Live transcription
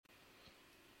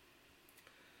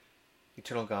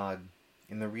Eternal God,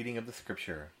 in the reading of the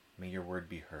Scripture, may your word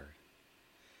be heard.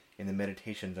 In the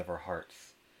meditations of our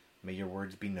hearts, may your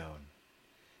words be known.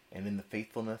 And in the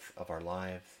faithfulness of our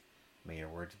lives, may your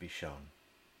words be shown.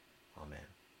 Amen.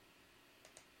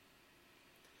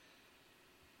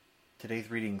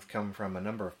 Today's readings come from a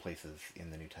number of places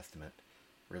in the New Testament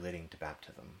relating to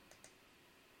baptism.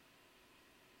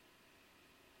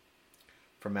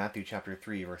 From Matthew chapter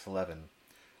 3, verse 11,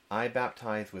 I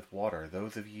baptize with water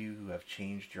those of you who have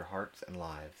changed your hearts and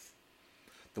lives.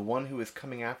 The one who is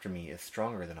coming after me is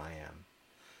stronger than I am.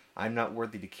 I am not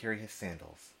worthy to carry his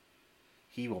sandals.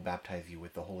 He will baptize you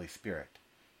with the Holy Spirit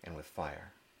and with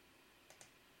fire.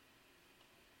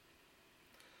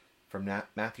 From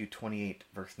Matthew 28,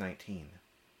 verse 19,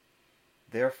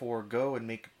 Therefore go and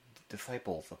make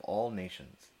disciples of all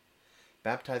nations,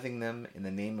 baptizing them in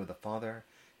the name of the Father,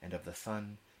 and of the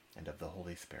Son, and of the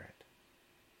Holy Spirit.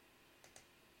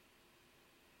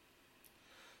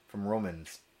 From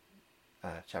Romans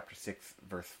chapter 6,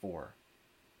 verse 4.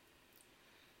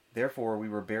 Therefore we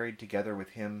were buried together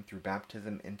with him through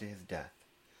baptism into his death,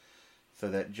 so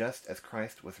that just as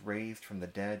Christ was raised from the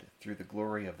dead through the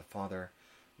glory of the Father,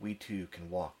 we too can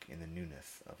walk in the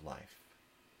newness of life.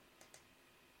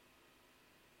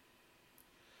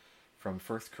 From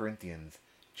 1 Corinthians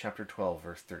chapter 12,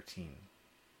 verse 13.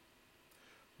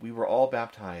 We were all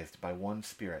baptized by one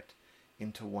Spirit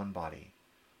into one body,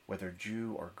 whether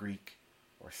Jew or Greek,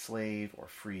 or slave or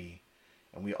free,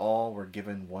 and we all were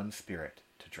given one Spirit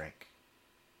to drink.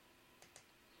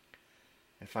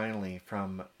 And finally,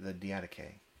 from the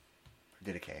Didache.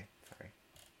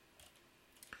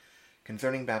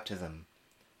 Concerning baptism,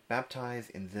 baptize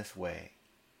in this way.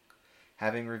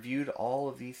 Having reviewed all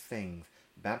of these things,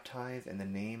 baptize in the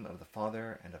name of the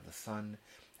Father and of the Son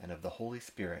and of the Holy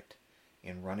Spirit,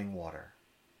 in running water.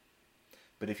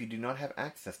 But if you do not have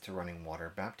access to running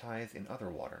water, baptize in other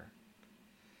water.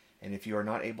 And if you are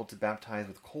not able to baptize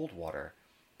with cold water,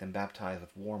 then baptize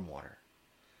with warm water.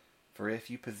 For if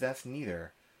you possess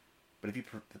neither,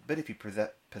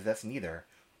 possess neither,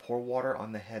 pour water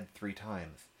on the head 3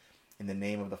 times, in the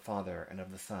name of the Father and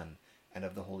of the Son and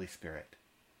of the Holy Spirit.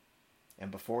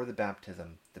 And before the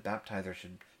baptism, the baptizer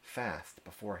should fast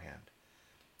beforehand,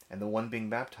 and the one being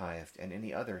baptized and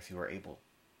any others who are able.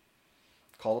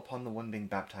 Call upon the one being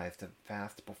baptized to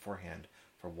fast beforehand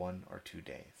for 1 or 2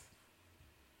 days.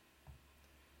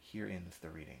 Here ends the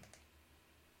reading.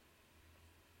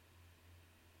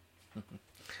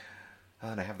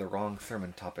 And I have the wrong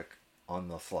sermon topic on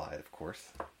the slide, of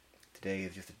course. Today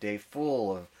is just a day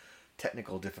full of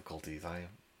technical difficulties. I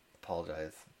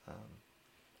apologize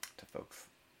to folks.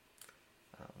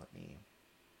 Let me...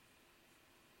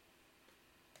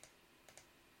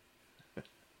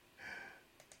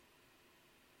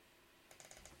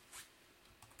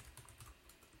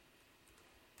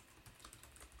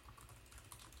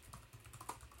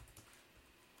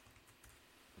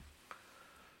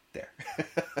 There.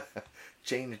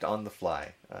 Changed on the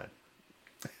fly.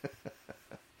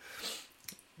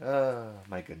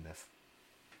 My goodness.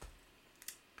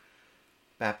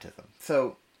 Baptism.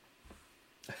 So,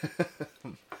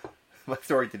 my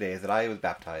story today is that I was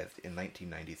baptized in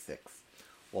 1996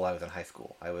 while I was in high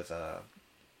school. I was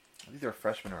either a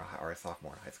freshman or a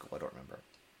sophomore in high school. I don't remember.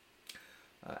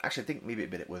 Actually, I think maybe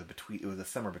it was the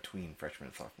summer between freshman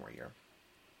and sophomore year.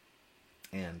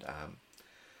 And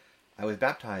I was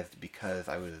baptized because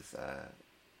I was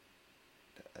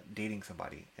dating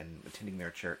somebody and attending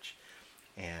their church,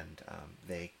 and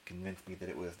they convinced me that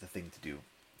it was the thing to do.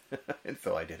 And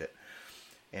so I did it.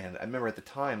 And I remember at the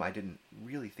time I didn't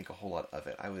really think a whole lot of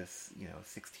it. I was,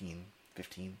 15.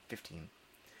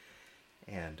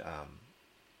 And, I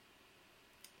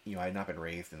had not been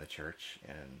raised in the church,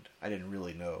 and I didn't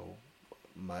really know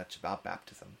much about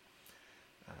baptism.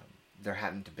 There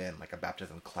hadn't been like a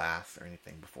baptism class or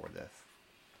anything before this.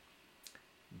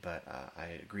 But I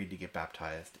agreed to get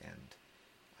baptized, and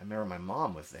I remember my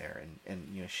mom was there,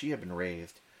 and she had been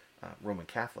raised Roman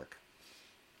Catholic.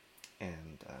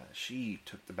 And she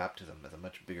took the baptism as a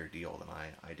much bigger deal than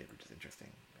I did, which is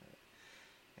interesting.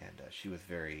 And she was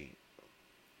very,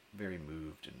 very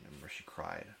moved, and she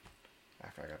cried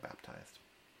after I got baptized.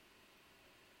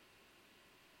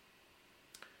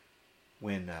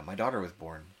 When my daughter was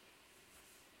born,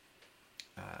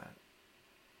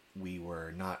 we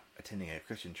were not attending a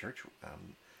Christian church,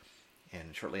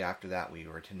 and shortly after that we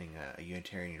were attending a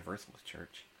Unitarian Universalist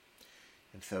church.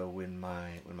 And so when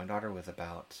my daughter was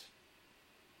about,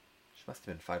 she must have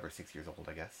been 5 or 6 years old,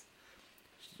 I guess,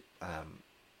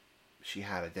 she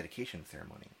had a dedication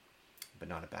ceremony, but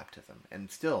not a baptism. And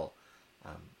still,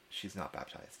 she's not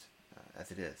baptized,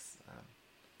 as it is,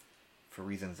 for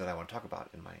reasons that I want to talk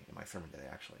about in my sermon today,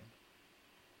 actually.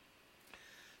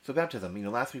 So baptism,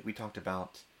 last week we talked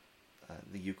about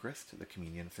the Eucharist, the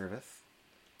communion service.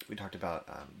 We talked about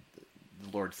the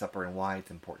Lord's Supper and why it's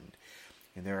important.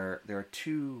 And there are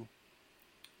two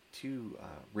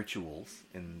rituals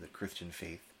in the Christian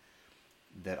faith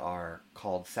that are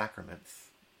called sacraments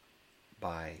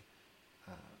by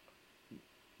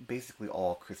basically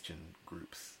all Christian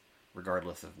groups,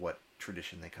 regardless of what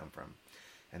tradition they come from.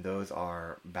 And those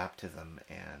are baptism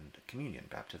and communion,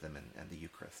 baptism and the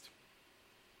Eucharist.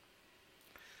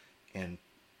 And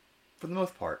for the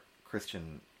most part,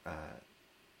 Christian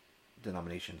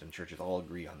denominations and churches all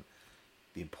agree on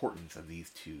the importance of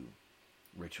these two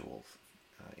rituals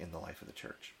in the life of the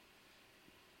church.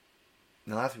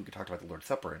 Now, last week we talked about the Lord's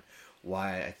Supper and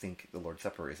why I think the Lord's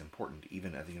Supper is important,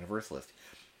 even as a Universalist.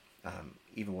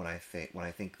 Even when I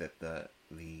think that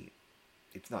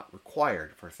it's not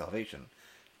required for salvation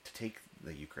to take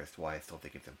the Eucharist, why I still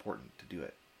think it's important to do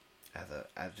it as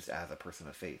a person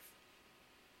of faith.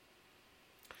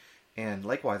 And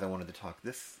likewise, I wanted to talk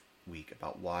this week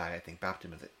about why I think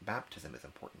baptism is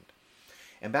important.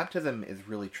 And baptism is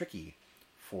really tricky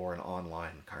for an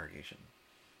online congregation.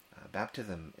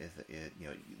 Baptism is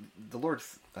the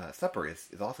Lord's Supper is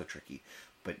also tricky,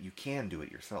 but you can do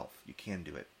it yourself. You can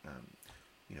do it,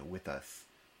 with us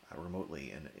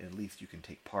remotely, and at least you can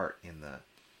take part in the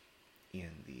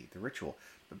ritual.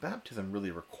 But baptism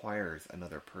really requires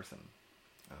another person.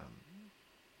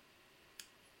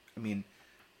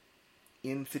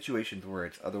 In situations where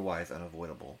it's otherwise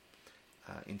unavoidable,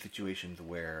 in situations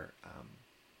where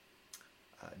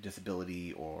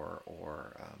disability or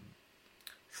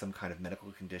some kind of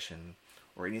medical condition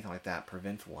or anything like that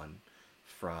prevents one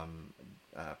from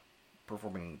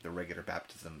performing the regular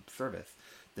baptism service,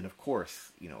 then of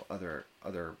course,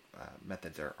 other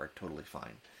methods are totally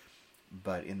fine.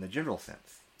 But in the general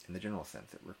sense, it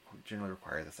generally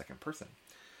requires a second person.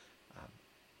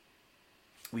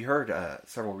 We heard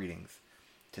several readings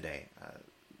today.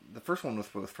 The first one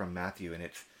was from Matthew, and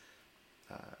it's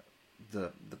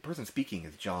the person speaking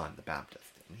is John the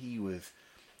Baptist, and he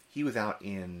was out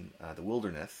in the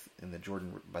wilderness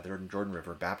by the Jordan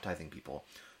River, baptizing people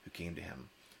who came to him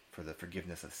for the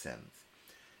forgiveness of sins.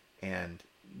 And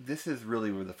this is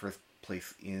really the first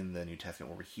place in the New Testament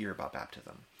where we hear about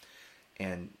baptism.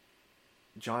 And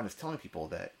John is telling people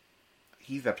that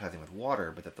he's baptizing with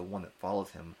water, but that the one that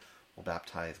follows him will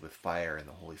baptize with fire and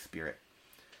the Holy Spirit.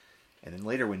 And then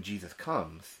later when Jesus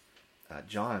comes,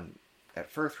 John at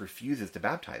first refuses to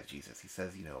baptize Jesus. He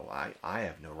says, I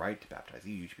have no right to baptize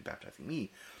you. You should be baptizing me.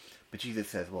 But Jesus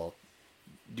says, well,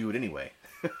 do it anyway.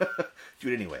 Do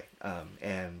it anyway.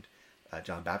 And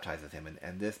John baptizes him.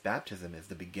 And this baptism is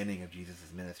the beginning of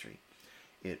Jesus' ministry.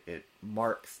 It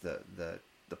marks the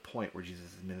point where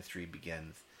Jesus' ministry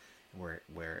begins, where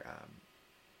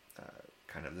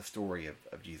kind of the story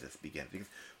of Jesus begins. Because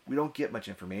we don't get much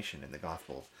information in the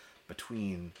Gospels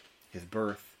between his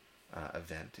birth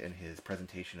event and his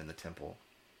presentation in the temple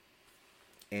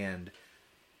and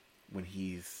when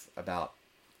he's about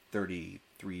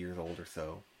 33 years old or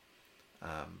so,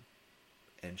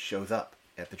 and shows up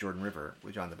at the Jordan River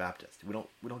with John the Baptist. We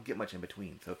don't get much in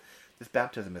between. So this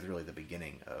baptism is really the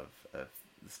beginning of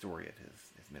the story of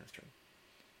his ministry.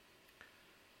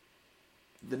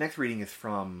 The next reading is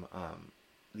from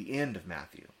the end of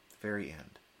Matthew, the very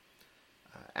end.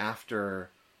 After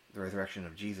the resurrection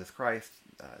of Jesus Christ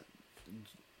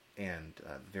and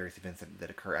various events that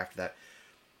occur after that,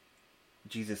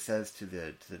 Jesus says to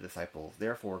the disciples,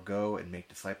 "Therefore go and make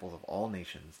disciples of all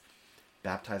nations,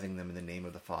 baptizing them in the name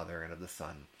of the Father and of the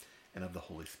Son and of the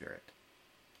Holy Spirit."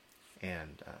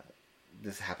 And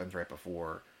this happens right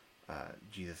before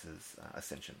Jesus'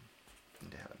 ascension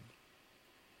into heaven.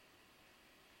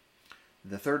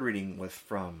 The third reading was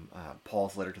from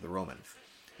Paul's letter to the Romans.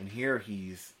 And here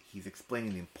he's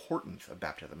explaining the importance of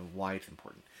baptism and why it's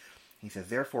important. He says,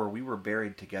 "Therefore we were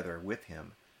buried together with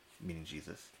him," meaning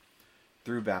Jesus,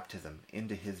 "through baptism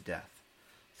into his death,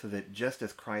 so that just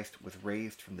as Christ was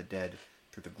raised from the dead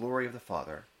through the glory of the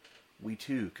Father, we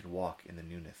too could walk in the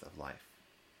newness of life."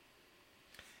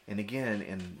 And again,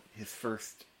 in his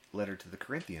first letter to the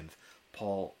Corinthians,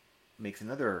 Paul makes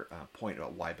another point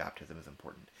about why baptism is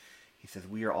important. He says,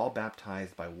 "We are all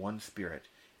baptized by one Spirit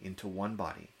into one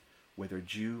body, whether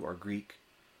Jew or Greek,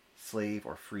 slave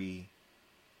or free,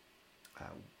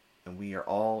 and we are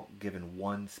all given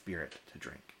one Spirit to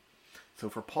drink." So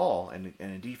for Paul, and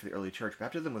indeed for the early church,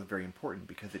 baptism was very important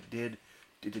because it did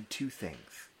two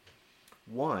things.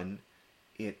 One,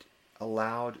 it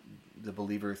allowed the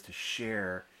believers to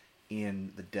share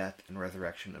in the death and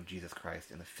resurrection of Jesus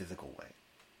Christ in a physical way.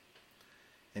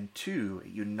 and two,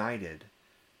 it united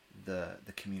the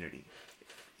community.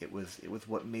 It was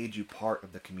what made you part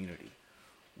of the community,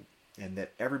 and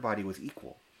that everybody was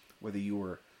equal, whether you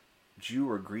were Jew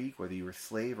or Greek, whether you were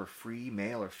slave or free,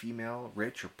 male or female,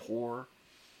 rich or poor,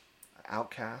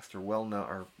 outcast or well known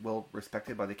or well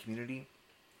respected by the community.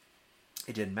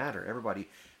 It didn't matter. Everybody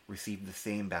received the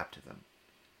same baptism.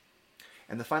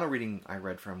 And the final reading I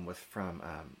read from was from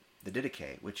the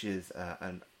Didache, which is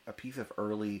a piece of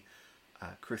early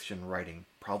Christian writing,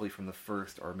 probably from the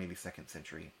 1st or maybe 2nd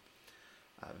century,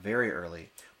 very early,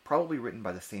 probably written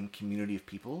by the same community of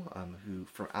people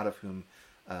out of whom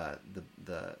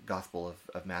the Gospel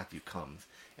of Matthew comes,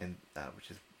 and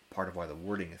which is part of why the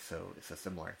wording is so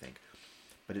similar, I think.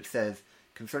 But it says,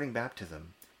 concerning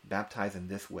baptism, baptize in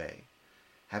this way,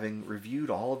 having reviewed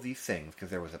all of these things, because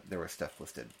there was stuff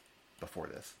listed before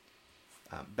this.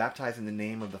 Baptize in the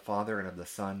name of the Father and of the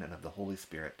Son and of the Holy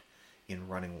Spirit in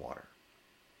running water.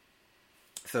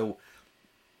 So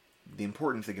the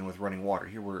importance again with running water.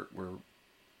 Here we're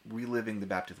reliving the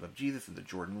baptism of Jesus in the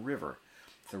Jordan River.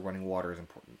 So running water is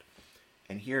important.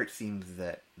 And here it seems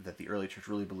that the early church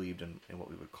really believed in what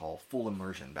we would call full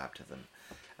immersion baptism,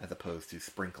 as opposed to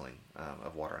sprinkling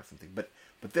of water on something. But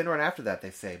then right after that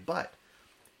they say, but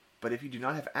if you do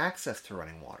not have access to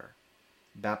running water,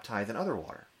 baptize in other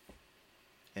water.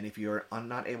 And if you are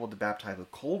not able to baptize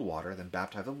with cold water, then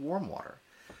baptize with warm water.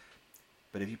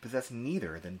 But if you possess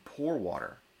neither, then pour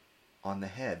water on the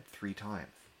head 3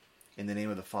 times, in the name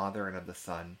of the Father and of the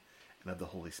Son and of the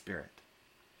Holy Spirit.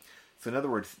 So in other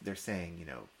words, they're saying,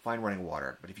 find running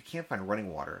water. But if you can't find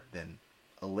running water, then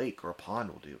a lake or a pond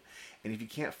will do. And if you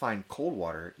can't find cold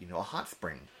water, a hot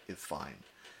spring is fine.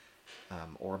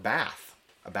 Or a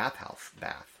bathhouse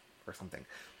bath or something.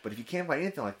 But if you can't find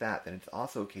anything like that, then it's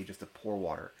also okay just to pour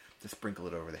water, to sprinkle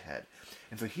it over the head.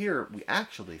 And so here we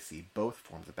actually see both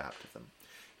forms of baptism.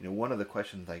 One of the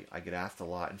questions I get asked a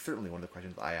lot, and certainly one of the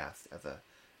questions I asked as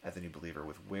a new believer,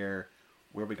 was where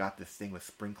we got this thing with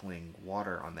sprinkling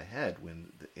water on the head,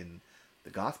 when in the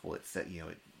gospel it said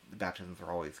the baptisms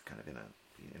are always kind of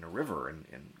in a river and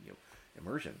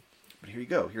immersion. But here you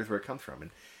go. Here's where it comes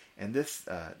from. And this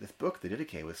book, the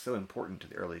Didache, was so important to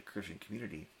the early Christian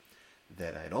community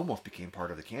that it almost became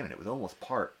part of the canon. It was almost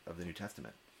part of the New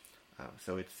Testament.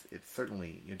 So it's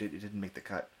certainly it didn't make the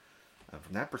cut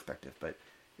from that perspective, but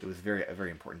it was a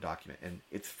very important document. And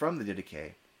it's from the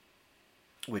Didache,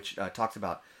 which talks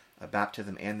about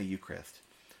baptism and the Eucharist,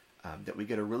 that we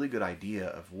get a really good idea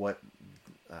of what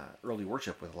early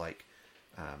worship was like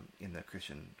in the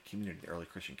Christian community, the early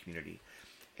Christian community.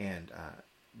 And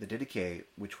the Didache,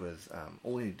 which was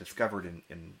only discovered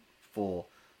in full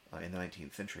in the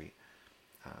 19th century,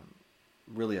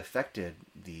 really affected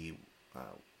the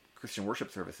Christian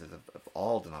worship services of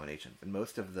all denominations. And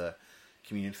most of the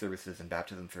communion services and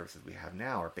baptism services we have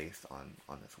now are based on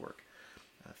this work.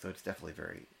 So it's definitely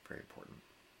very, very important.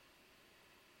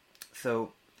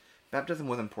 So baptism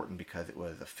was important because it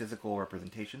was a physical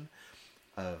representation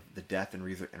of the death and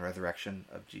resurrection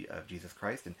of Jesus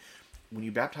Christ. And when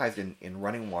you baptize in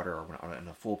running water or in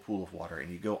a full pool of water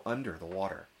and you go under the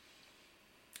water,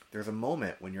 there's a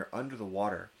moment when you're under the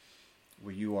water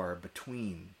where you are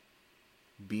between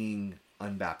being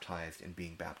unbaptized and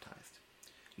being baptized.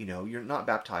 You're not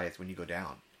baptized when you go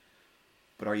down.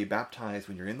 But are you baptized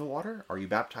when you're in the water? Or are you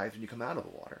baptized when you come out of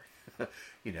the water?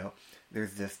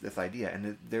 There's this idea.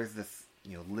 And there's this,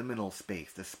 liminal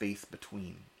space, the space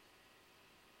between.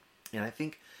 And I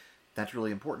think that's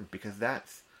really important because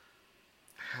that's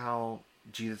how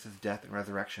Jesus' death and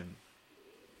resurrection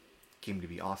came to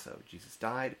be also. Jesus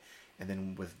died and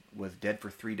then was dead for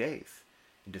 3 days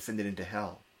and descended into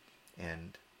hell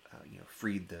and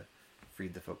freed the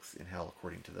folks in hell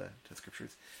according to the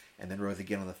scriptures, and then rose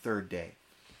again on the 3rd day.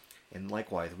 And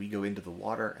likewise, we go into the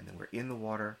water, and then we're in the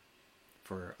water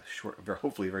for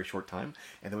hopefully a very short time,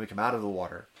 and then we come out of the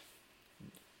water,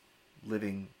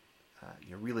 reliving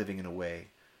in a way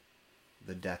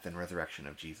the death and resurrection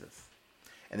of Jesus.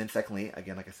 And then secondly,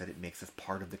 again, like I said, it makes us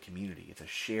part of the community. It's a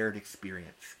shared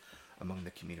experience among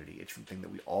the community. It's something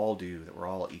that we all do, that we're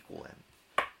all equal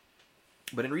in.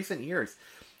 But in recent years,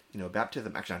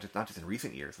 baptism, actually not just in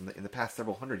recent years, in the past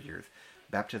several hundred years,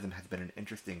 baptism has been an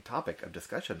interesting topic of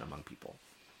discussion among people.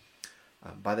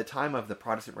 By the time of the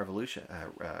Protestant Protestant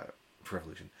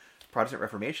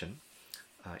Reformation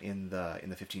in the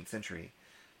 15th century,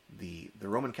 the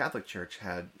Roman Catholic Church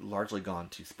had largely gone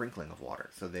to sprinkling of water.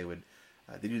 So they would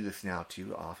they do this now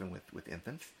too, often with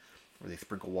infants, where they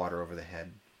sprinkle water over the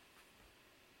head.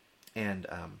 And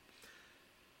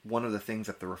one of the things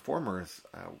that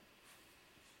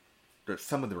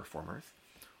some of the reformers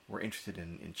were interested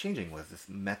in changing was this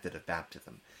method of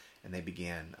baptism. And they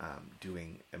began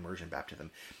doing immersion baptism.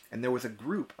 And there was a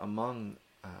group among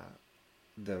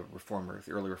the reformers,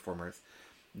 the early reformers,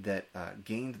 that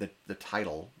gained the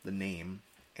title, the name,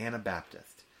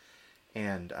 Anabaptist.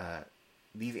 And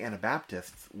these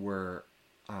Anabaptists were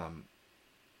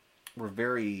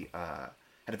very had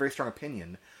a very strong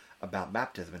opinion about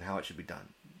baptism and how it should be done.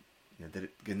 You know,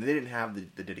 they didn't have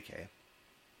the Didache,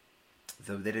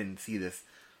 so they didn't see this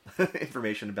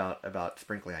information about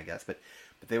sprinkling, I guess. But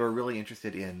they were really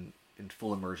interested in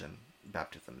full immersion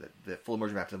baptism. That full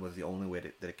immersion baptism was the only way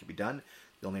that it could be done,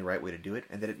 the only right way to do it,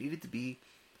 and that it needed to be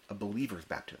a believer's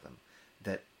baptism.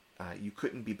 That you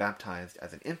couldn't be baptized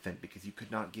as an infant because you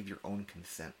could not give your own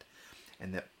consent,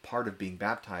 and that part of being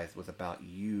baptized was about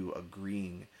you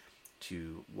agreeing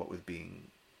to what was being,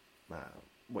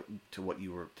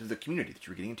 to the community that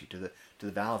you were getting into, to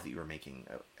the vows that you were making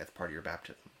as part of your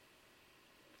baptism.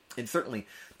 And certainly,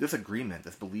 this agreement,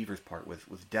 this believer's part, was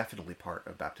definitely part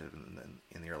of baptism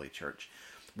in the early church.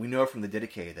 We know from the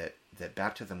Didache that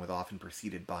baptism was often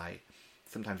preceded by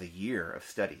sometimes a year of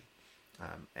study,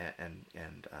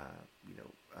 and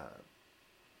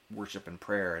worship and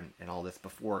prayer and all this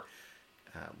before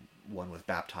one was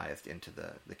baptized into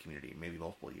the community, maybe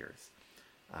multiple years.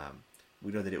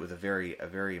 We know that it was a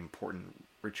very important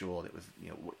ritual. It was,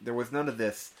 there was none of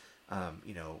this,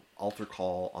 altar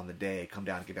call on the day, come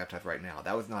down and get baptized right now.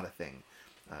 That was not a thing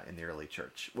in the early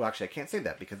church. Well, actually, I can't say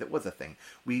that because it was a thing.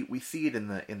 We see it in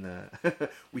the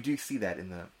we do see that in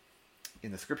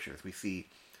the scriptures. We see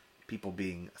people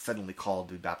being suddenly called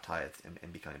to be baptized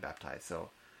and becoming baptized. So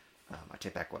I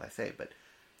take back what I said, but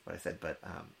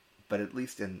at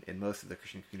least in most of the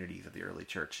Christian communities of the early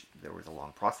church, there was a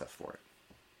long process for it,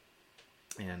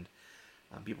 and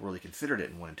people really considered it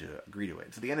and wanted to agree to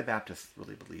it. So the Anabaptists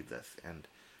really believed this, and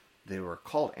they were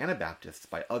called Anabaptists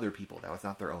by other people. That was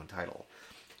not their own title,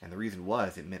 and the reason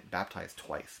was it meant baptized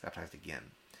twice, baptized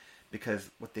again, because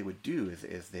what they would do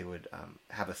is they would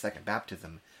have a second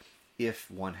baptism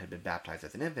if one had been baptized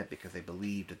as an infant, because they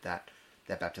believed that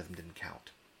baptism didn't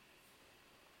count.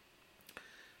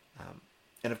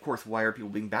 And of course, why are people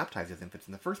being baptized as infants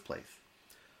in the first place?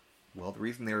 Well, the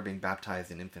reason they were being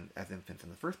baptized as infants in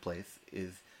the first place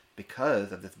is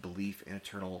because of this belief in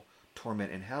eternal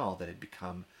torment in hell that had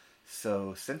become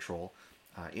so central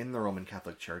in the Roman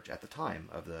Catholic Church at the time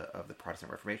of the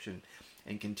Protestant Reformation,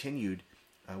 and continued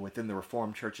within the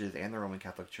Reformed churches and the Roman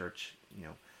Catholic Church,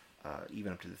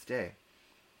 even up to this day.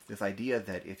 This idea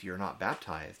that if you're not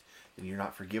baptized, then you're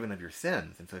not forgiven of your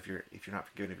sins, and so if you're not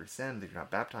forgiven of your sins, if you're not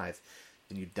baptized,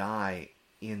 then you die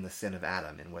in the sin of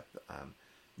Adam, in what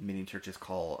many churches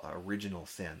call original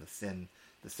sin,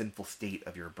 the sinful state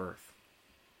of your birth.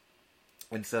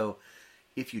 And so,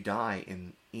 if you die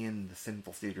in the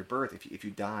sinful state of your birth, if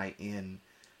you die in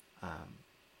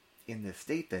this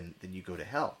state, then you go to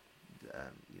hell.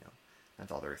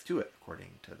 That's all there is to it, according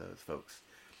to those folks.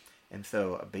 And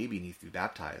so, a baby needs to be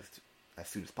baptized as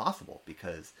soon as possible,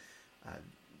 because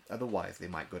otherwise they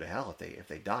might go to hell if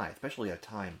they die, especially at a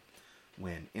time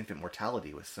when infant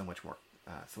mortality was so much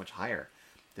higher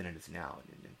than it is now,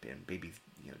 and babies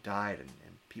died, and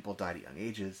people died at young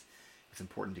ages. It's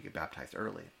important to get baptized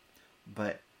early.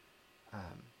 But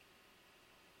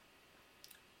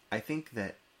I think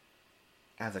that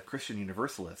as a Christian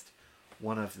Universalist,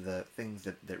 one of the things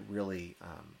that really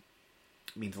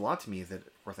means a lot to me is that,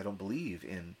 of course, I don't believe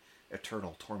in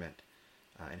eternal torment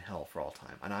in hell for all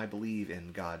time. And I believe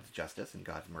in God's justice and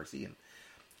God's mercy, and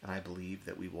I believe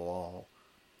that we will all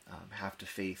have to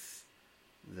face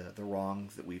the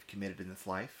wrongs that we've committed in this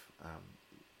life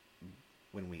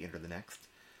when we enter the next,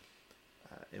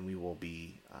 and we will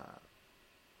be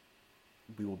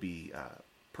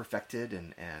perfected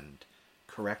and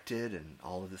corrected and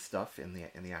all of this stuff in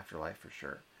the afterlife for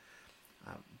sure,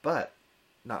 but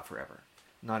not forever,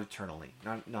 not eternally,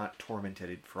 not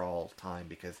tormented for all time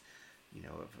because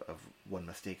of one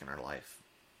mistake in our life.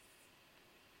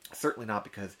 Certainly not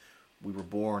because we were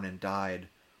born and died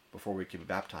before we could be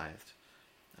baptized.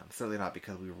 Certainly not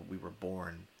because we were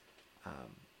born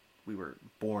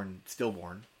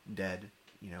stillborn, dead,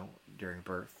 during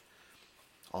birth.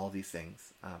 All of these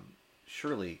things.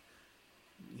 Surely,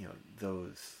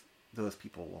 those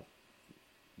people won't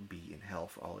be in hell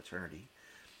for all eternity.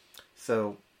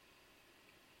 So,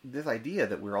 this idea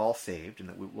that we're all saved and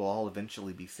that we will all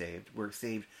eventually be saved, we're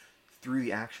saved through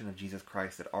the action of Jesus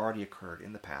Christ that already occurred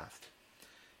in the past.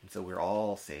 And so we're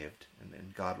all saved,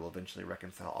 and God will eventually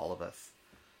reconcile all of us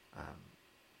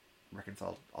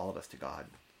to God.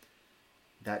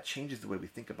 That changes the way we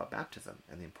think about baptism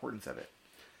and the importance of it.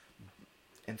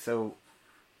 And so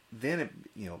then,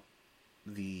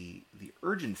 the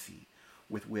urgency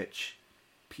with which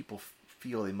people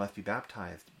feel they must be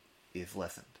baptized is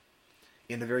lessened.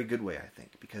 In a very good way, I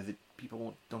think, because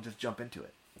people don't just jump into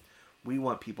it. We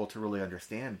want people to really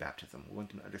understand baptism. We want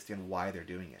them to understand why they're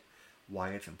doing it,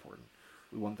 why it's important.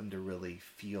 We want them to really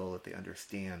feel that they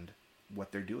understand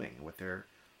what they're doing, what they're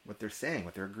saying,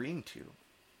 what they're agreeing to.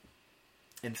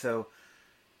 And so,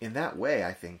 in that way,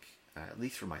 I think, at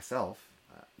least for myself,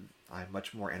 I'm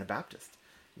much more Anabaptist.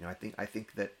 I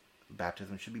think that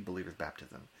baptism should be believer's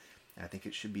baptism, and I think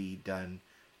it should be done,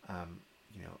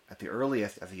 at the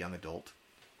earliest as a young adult,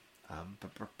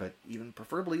 but even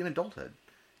preferably in adulthood,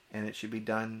 and it should be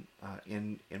done,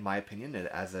 in my opinion,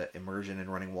 as an immersion in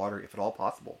running water, if at all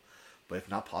possible. But if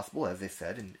not possible, as they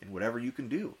said, in whatever you can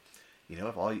do.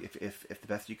 If the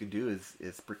best you can do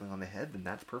is sprinkling on the head, then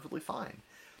that's perfectly fine.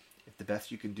 If the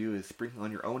best you can do is sprinkling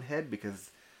on your own head because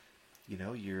you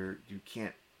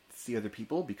can't see other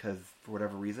people because for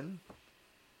whatever reason,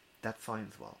 that's fine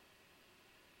as well.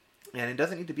 And it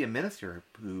doesn't need to be a minister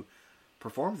who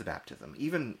performs the baptism.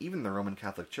 Even the Roman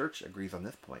Catholic Church agrees on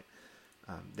this point.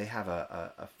 They have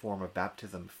a form of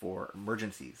baptism for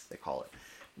emergencies, they call it.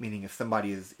 Meaning if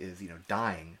somebody is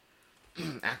dying,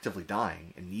 actively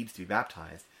dying, and needs to be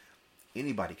baptized,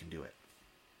 anybody can do it.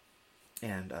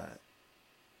 And,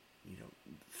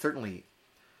 certainly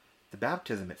the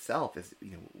baptism itself is,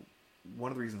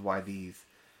 one of the reasons why these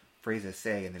phrases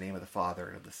say in the name of the Father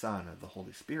and of the Son and of the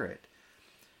Holy Spirit,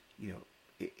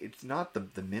 it's not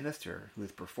the minister who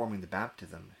is performing the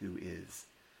baptism who is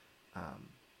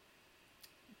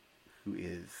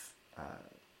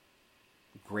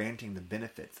granting the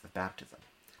benefits of baptism.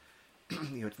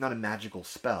 It's not a magical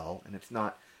spell, and it's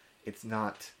not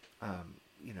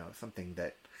something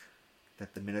that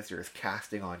the minister is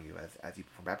casting on you as you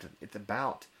perform baptism. It's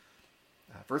about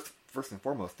first and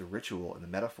foremost the ritual and the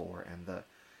metaphor and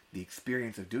the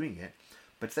experience of doing it.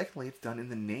 But secondly, it's done in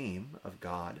the name of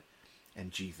God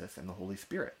and Jesus and the Holy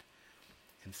Spirit.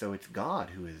 And so it's God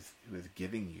who is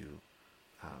giving you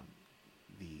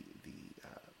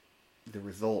the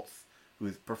results, who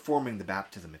is performing the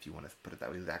baptism, if you want to put it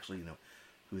that way,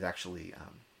 who's actually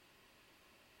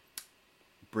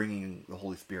bringing the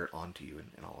Holy Spirit onto you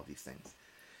and all of these things.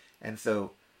 And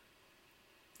so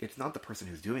it's not the person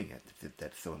who's doing it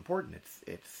that's so important.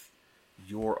 It's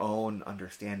your own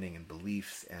understanding and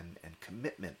beliefs and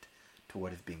commitment to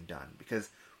what is being done. Because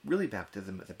really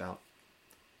baptism is about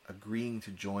agreeing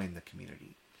to join the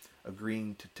community,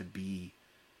 agreeing to be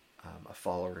a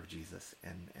follower of Jesus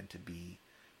and to be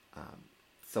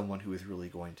someone who is really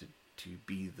going to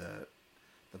be the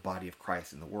body of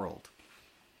Christ in the world.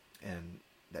 And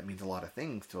that means a lot of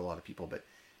things to a lot of people, but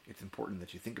it's important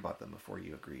that you think about them before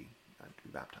you agree to be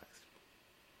baptized.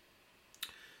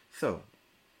 So,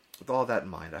 with all that in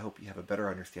mind, I hope you have a better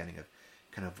understanding of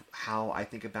kind of how I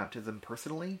think of baptism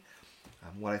personally,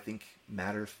 what I think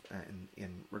matters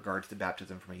in regards to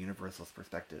baptism from a universalist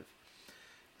perspective,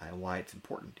 and why it's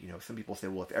important. Some people say,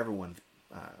 well, if everyone's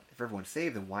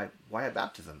saved, then why have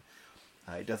baptism?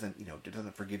 It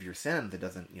doesn't forgive your sins. It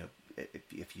doesn't,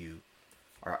 if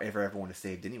everyone is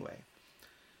saved anyway.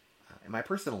 And my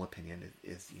personal opinion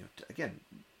is again,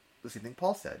 the same thing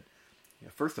Paul said.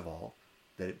 First of all,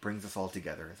 that it brings us all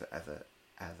together as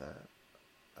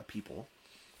a people.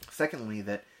 Secondly,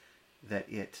 that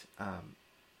it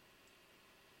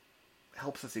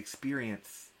helps us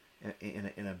experience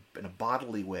in a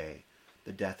bodily way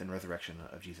the death and resurrection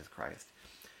of Jesus Christ.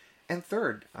 And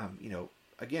third,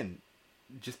 again,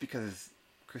 just because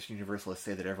Christian Universalists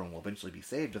say that everyone will eventually be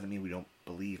saved doesn't mean we don't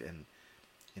believe in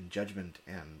judgment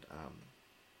and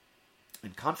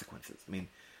in consequences. I mean,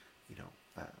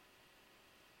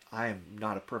 I am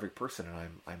not a perfect person,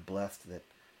 and I'm blessed that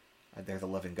there's a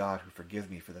loving God who forgives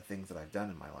me for the things that I've done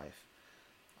in my life,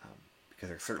 because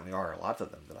there certainly are lots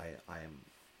of them that I am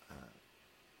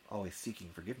always seeking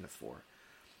forgiveness for.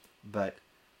 But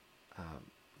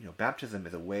baptism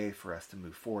is a way for us to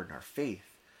move forward in our faith,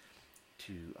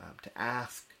 to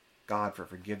ask God for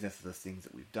forgiveness of those things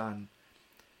that we've done,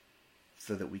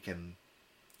 so that we can,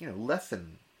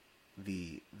 lessen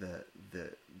the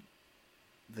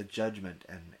judgment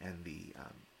and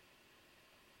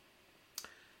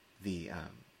the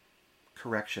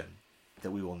correction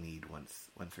that we will need once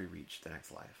we reach the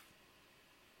next life.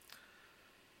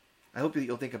 I hope that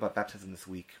you'll think about baptism this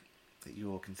week, that you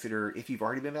will consider, if you've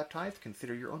already been baptized,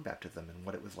 consider your own baptism and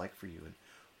what it was like for you and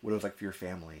what it was like for your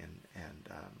family and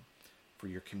for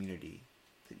your community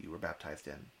that you were baptized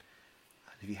in.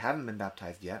 If you haven't been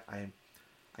baptized yet, I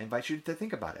invite you to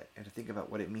think about it and to think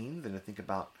about what it means and to think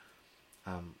about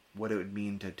what it would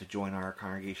mean to join our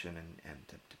congregation and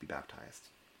to be baptized.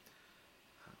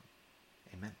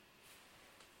 Amen.